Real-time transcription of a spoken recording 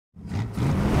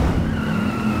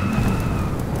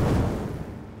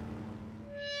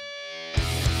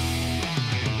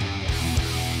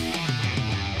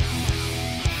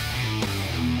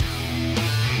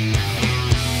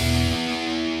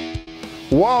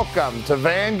Welcome to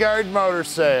Vanguard Motor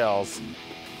Sales.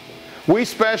 We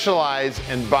specialize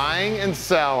in buying and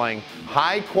selling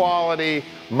high quality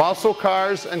muscle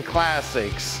cars and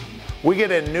classics. We get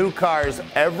in new cars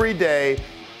every day,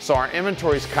 so our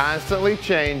inventory is constantly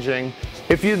changing.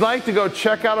 If you'd like to go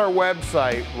check out our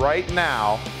website right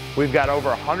now, we've got over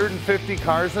 150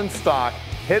 cars in stock.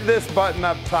 Hit this button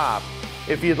up top.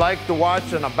 If you'd like to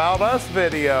watch an About Us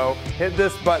video, hit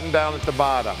this button down at the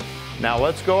bottom. Now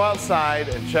let's go outside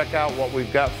and check out what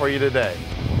we've got for you today.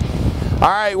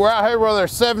 All right, we're out here with our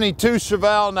 72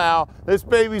 Chevelle now. This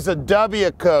baby's a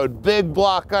W code, big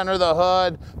block under the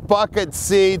hood, bucket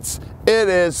seats. It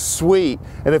is sweet.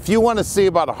 And if you want to see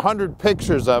about 100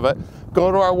 pictures of it,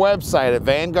 go to our website at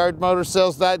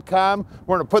vanguardmotorsales.com.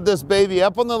 We're going to put this baby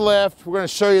up on the lift. We're going to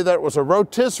show you that it was a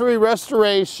rotisserie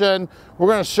restoration. We're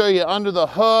going to show you under the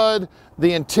hood,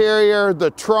 the interior, the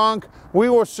trunk. We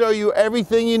will show you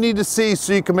everything you need to see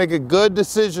so you can make a good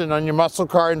decision on your muscle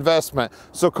car investment.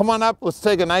 So come on up, let's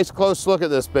take a nice close look at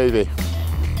this baby.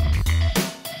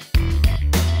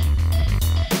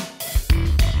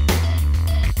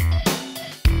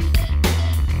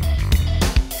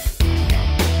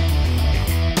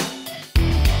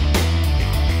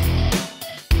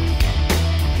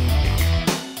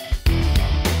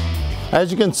 As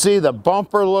you can see, the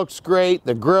bumper looks great,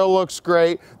 the grille looks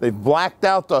great. They've blacked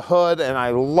out the hood, and I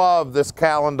love this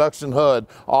Cal induction hood,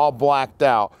 all blacked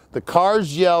out. The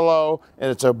car's yellow, and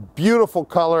it's a beautiful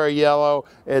color of yellow.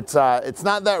 It's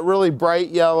not that really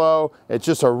bright yellow. It's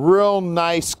just a real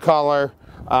nice color.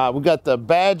 We got the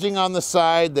badging on the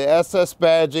side, the SS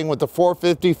badging with the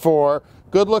 454.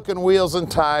 Good looking wheels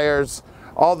and tires.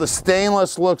 All the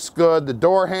stainless looks good. The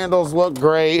door handles look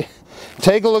great.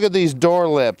 Take a look at these door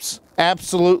lips.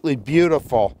 Absolutely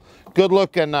beautiful. Good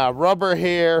looking rubber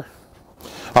here.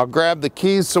 I'll grab the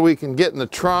keys so we can get in the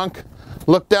trunk.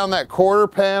 Look down that quarter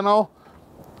panel.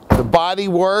 The body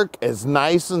work is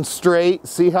nice and straight.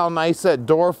 See how nice that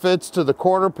door fits to the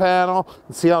quarter panel.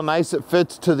 See how nice it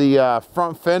fits to the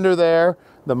front fender there.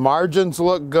 The margins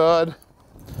look good.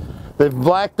 They've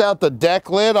blacked out the deck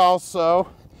lid also.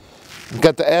 We've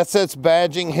got the SS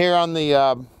badging here on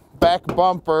the back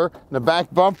bumper. The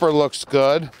back bumper looks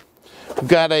good. We've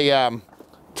got a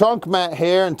trunk mat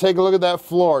here, and take a look at that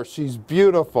floor. She's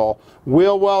beautiful.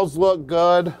 Wheel wells look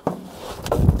good.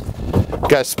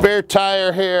 Got a spare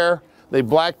tire here. They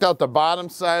blacked out the bottom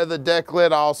side of the deck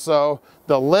lid also.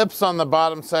 The lips on the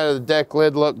bottom side of the deck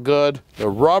lid look good. The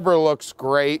rubber looks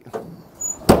great.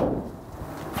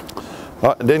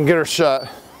 Oh, didn't get her shut.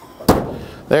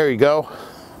 There you go.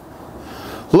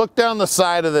 Look down the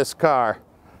side of this car.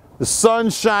 The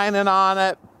sun's shining on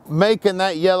it, making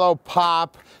that yellow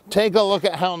pop. Take a look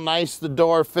at how nice the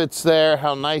door fits there,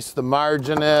 how nice the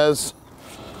margin is.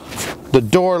 The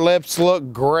door lips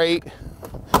look great.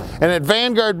 And at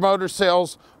Vanguard Motor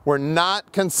Sales, we're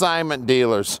not consignment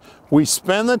dealers. We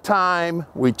spend the time,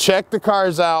 we check the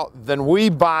cars out, then we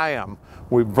buy them.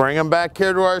 We bring them back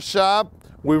here to our shop.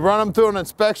 We run them through an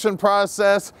inspection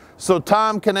process so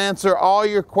Tom can answer all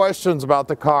your questions about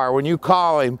the car when you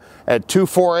call him at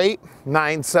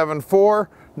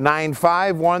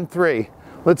 248-974-9513.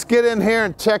 Let's get in here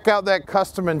and check out that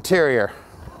custom interior.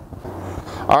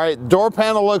 All right, door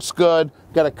panel looks good.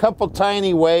 Got a couple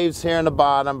tiny waves here in the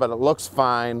bottom, but it looks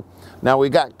fine. Now we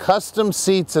got custom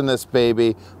seats in this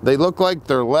baby. They look like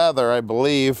they're leather, I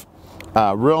believe.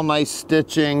 Real nice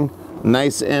stitching,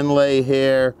 nice inlay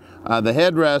here. The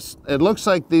headrest, it looks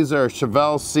like these are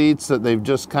Chevelle seats that they've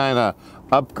just kind of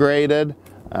upgraded.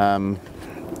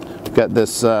 Got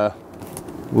this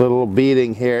little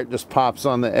beading here. It just pops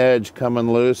on the edge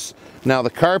coming loose. Now the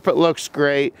carpet looks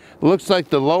great. It looks like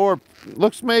the lower,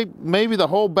 maybe the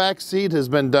whole back seat has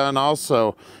been done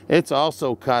also. It's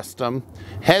also custom.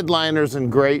 Headliner's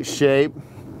in great shape.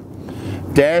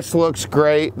 Dash looks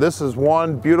great. This is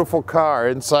one beautiful car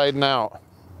inside and out.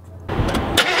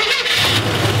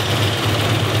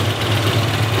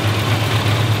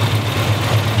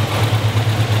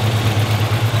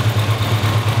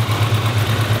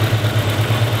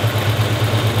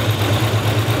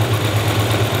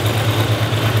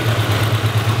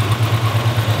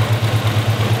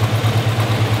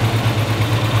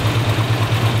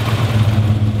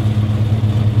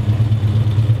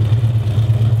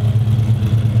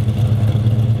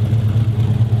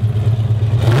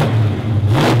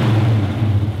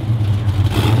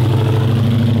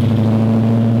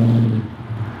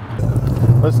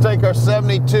 Let's take our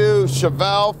 72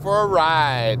 Chevelle for a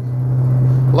ride.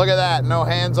 Look at that, no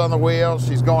hands on the wheel.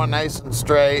 She's going nice and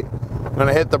straight. I'm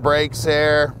gonna hit the brakes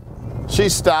here.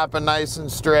 She's stopping nice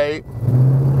and straight.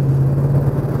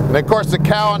 And of course the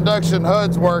cowl induction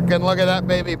hood's working. Look at that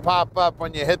baby pop up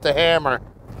when you hit the hammer.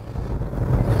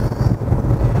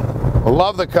 I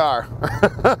love the car.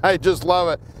 I just love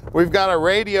it. We've got a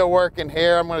radio working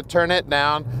here. I'm going to turn it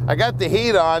down. I got the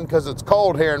heat on because it's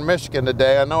cold here in Michigan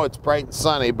today. I know it's bright and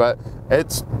sunny, but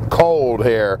it's cold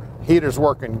here. Heater's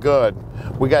working good.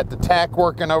 We got the tack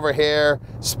working over here.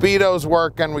 Speedo's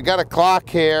working. We got a clock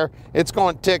here. It's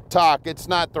going tick-tock. It's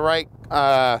not the right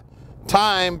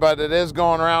time, but it is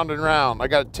going round and round. I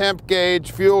got a temp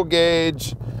gauge, fuel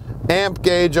gauge, amp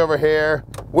gauge over here.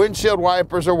 Windshield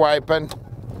wipers are wiping.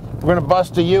 We're gonna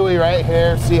bust a Yui right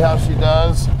here, see how she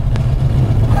does.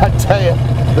 I tell you,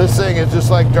 this thing is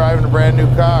just like driving a brand new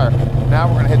car. Now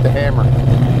we're gonna hit the hammer.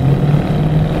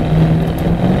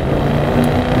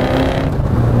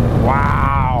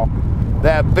 Wow,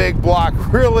 that big block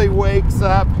really wakes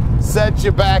up, sets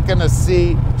you back in the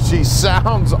seat. She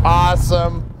sounds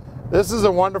awesome. This is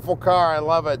a wonderful car, I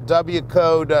love it. W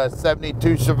code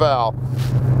 72 Chevelle.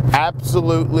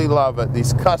 Absolutely love it.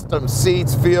 These custom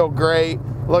seats feel great.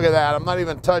 Look at that, I'm not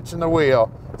even touching the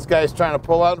wheel. This guy's trying to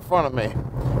pull out in front of me.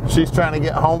 She's trying to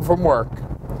get home from work.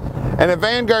 And at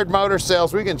Vanguard Motor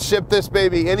Sales, we can ship this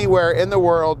baby anywhere in the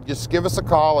world. Just give us a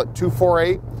call at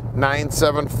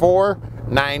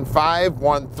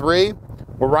 248-974-9513.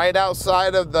 We're right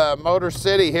outside of the Motor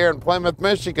City here in Plymouth,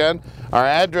 Michigan. Our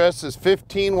address is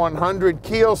 15100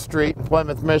 Keel Street in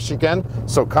Plymouth, Michigan.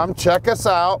 So come check us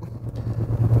out.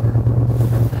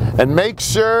 And make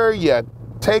sure you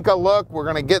take a look. We're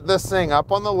going to get this thing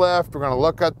up on the lift. We're going to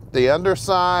look at the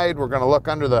underside. We're going to look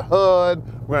under the hood.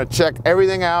 We're going to check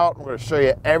everything out. We're going to show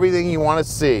you everything you want to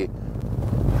see.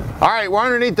 All right, we're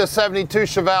underneath the 72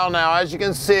 Chevelle now. As you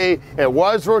can see, it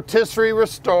was rotisserie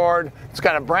restored. It's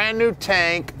got a brand new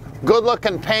tank. Good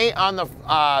looking paint on the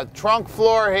trunk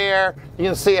floor here. You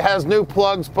can see it has new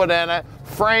plugs put in it.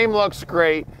 Frame looks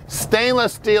great.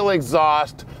 Stainless steel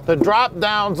exhaust. The drop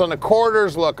downs on the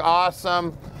quarters look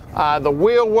awesome. The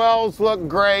wheel wells look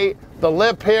great. The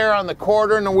lip here on the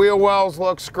quarter and the wheel wells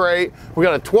looks great. We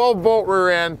got a 12-bolt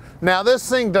rear end. Now this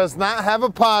thing does not have a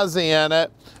posi in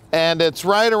it, and it's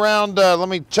right around, let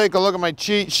me take a look at my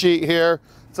cheat sheet here.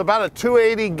 It's about a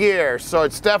 280 gear, so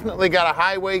it's definitely got a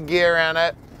highway gear in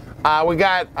it. We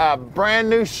got brand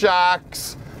new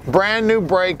shocks, brand new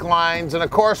brake lines, and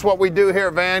of course what we do here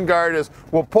at Vanguard is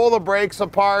we'll pull the brakes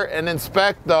apart and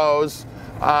inspect those.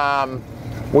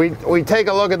 We take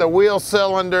a look at the wheel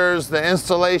cylinders, the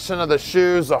installation of the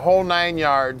shoes, the whole 9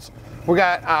 yards. We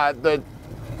got the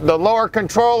lower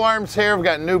control arms here. We've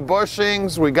got new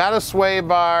bushings. We got a sway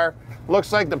bar.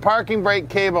 Looks like the parking brake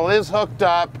cable is hooked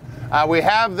up. We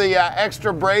have the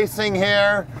extra bracing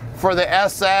here for the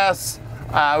SS.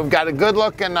 We've got a good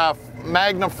looking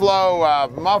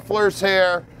MagnaFlow mufflers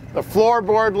here. The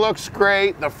floorboard looks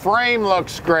great. The frame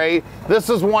looks great. This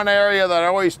is one area that I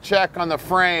always check on the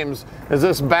frames, is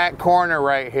this back corner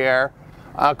right here.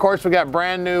 Of course, we got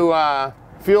brand new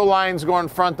fuel lines going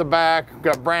front to back. We've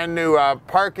got brand new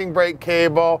parking brake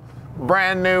cable.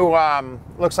 Brand new,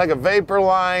 looks like a vapor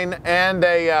line and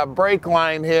a brake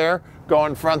line here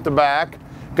going front to back.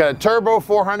 Got a turbo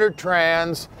 400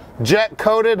 trans, jet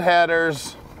coated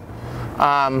headers.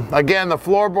 Again, the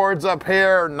floorboards up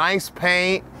here, nice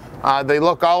paint. They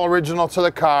look all original to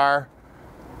the car.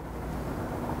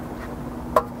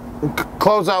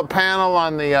 Closeout panel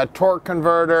on the torque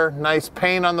converter, nice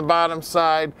paint on the bottom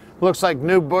side. Looks like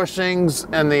new bushings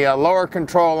and the lower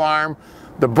control arm.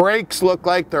 The brakes look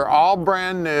like they're all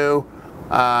brand new.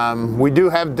 We do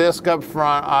have disc up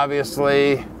front,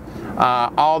 obviously.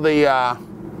 All the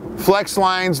flex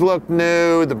lines look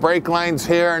new. The brake lines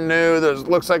here are new. There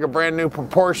looks like a brand new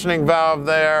proportioning valve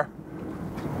there.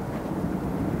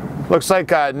 Looks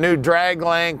like a new drag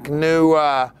link, new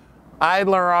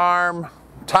idler arm.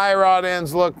 Tie rod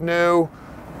ends look new.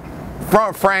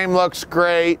 Front frame looks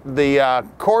great. The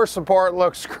core support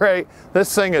looks great.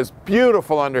 This thing is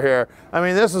beautiful under here. I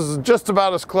mean, this is just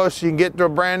about as close as you can get to a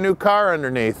brand new car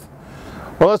underneath.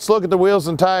 Well, let's look at the wheels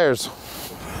and tires.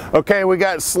 Okay, we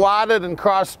got slotted and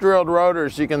cross-drilled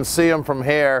rotors. You can see them from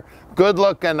here. Good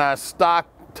looking stock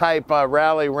type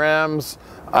rally rims.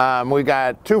 We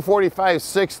got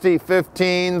 245/60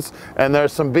 15s, and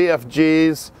there's some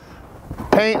BFGs.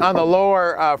 Paint on the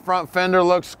lower front fender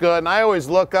looks good, and I always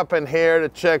look up in here to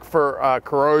check for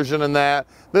corrosion and that.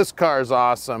 This car is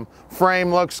awesome.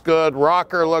 Frame looks good,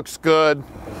 rocker looks good.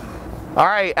 All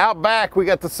right, out back we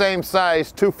got the same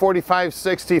size,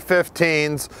 245/60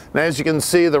 15s, and as you can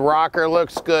see, the rocker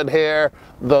looks good here.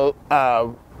 The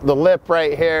lip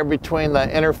right here between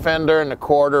the inner fender and the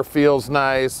quarter feels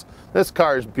nice. This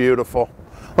car is beautiful.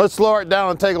 Let's lower it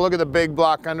down and take a look at the big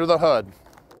block under the hood.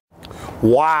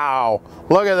 Wow,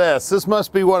 look at this. This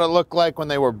must be what it looked like when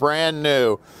they were brand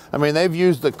new. I mean, they've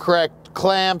used the correct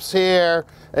clamps here.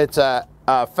 It's a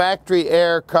factory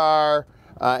air car.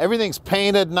 Everything's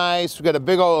painted nice. We've got a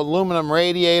big old aluminum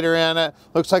radiator in it.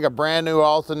 Looks like a brand new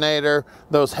alternator.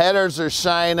 Those headers are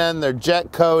shining. They're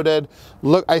jet coated.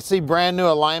 Look, I see brand new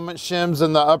alignment shims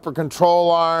in the upper control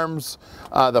arms.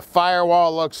 The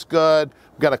firewall looks good.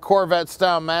 We've got a Corvette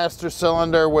style master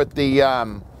cylinder with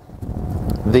the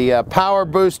power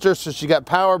booster. So she got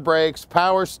power brakes,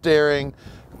 power steering,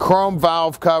 chrome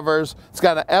valve covers. It's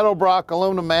got an Edelbrock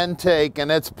aluminum intake,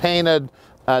 and it's painted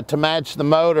to match the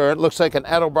motor. It looks like an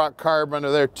Edelbrock Carb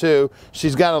under there too.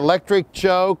 She's got electric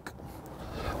choke.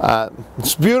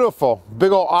 It's beautiful.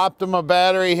 Big old Optima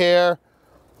battery here.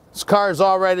 This car is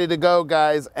all ready to go,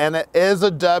 guys, and it is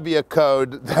a W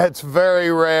code. That's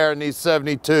very rare in these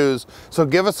 72s. So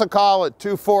give us a call at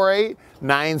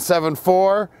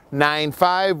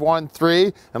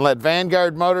 248-974-9513 and let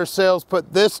Vanguard Motor Sales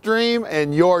put this dream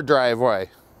in your driveway.